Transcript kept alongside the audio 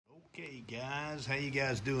Okay guys, how you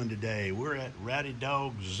guys doing today? We're at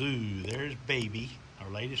Rowdydawg Zoo. There's Baby, our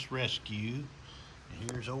latest rescue.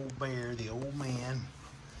 And here's Old Bear, the old man.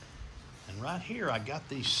 And right here I got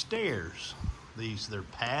these stairs. They're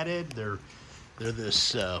padded, they're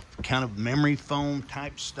this kind of memory foam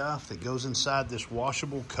type stuff that goes inside this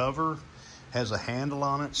washable cover. Has a handle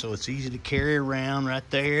on it, so it's easy to carry around right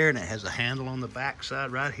there, and it has a handle on the back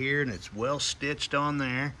side right here, and it's well stitched on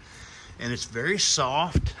there. And it's very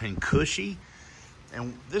soft and cushy,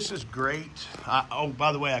 and this is great. Oh,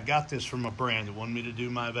 by the way, I got this from a brand that wanted me to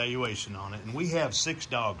do my evaluation on it, and we have 6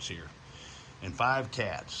 dogs here and 5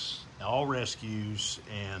 cats, all rescues,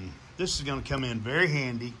 and this is going to come in very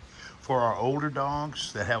handy for our older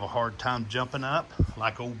dogs that have a hard time jumping up,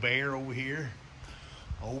 like Old Bear over here.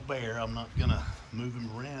 Old Bear, I'm not going to move him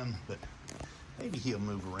around, but maybe he'll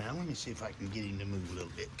move around. Let me see if I can get him to move a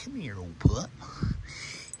little bit. Come here, old pup.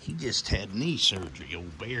 He just had knee surgery,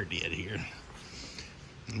 Old Bear did here.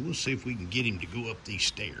 And we'll see if we can get him to go up these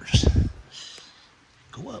stairs.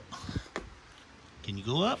 Go up. Can you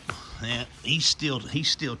go up? Yeah, he's still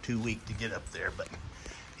too weak to get up there, but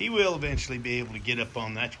he will eventually be able to get up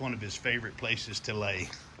on. That's one of his favorite places to lay,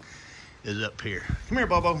 is up here. Come here,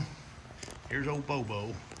 Bobo. Here's old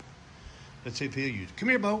Bobo. Let's see if he'll use it. Come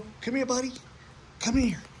here, Bo. Come here, buddy. Come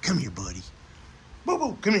here. Come here, buddy.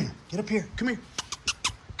 Bobo, come here. Get up here. Come here.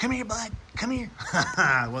 Come here, bud. Come here.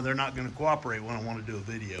 Well, they're not going to cooperate when I want to do a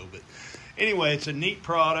video. But anyway, it's a neat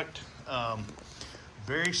product.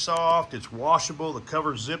 Very soft. It's washable. The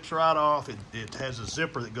cover zips right off. It has a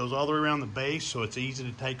zipper that goes all the way around the base, so it's easy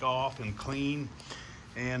to take off and clean.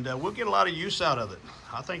 And we'll get a lot of use out of it.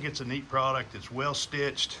 I think it's a neat product. It's well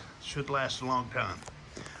stitched. Should last a long time.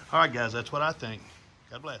 All right, guys, that's what I think.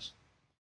 God bless.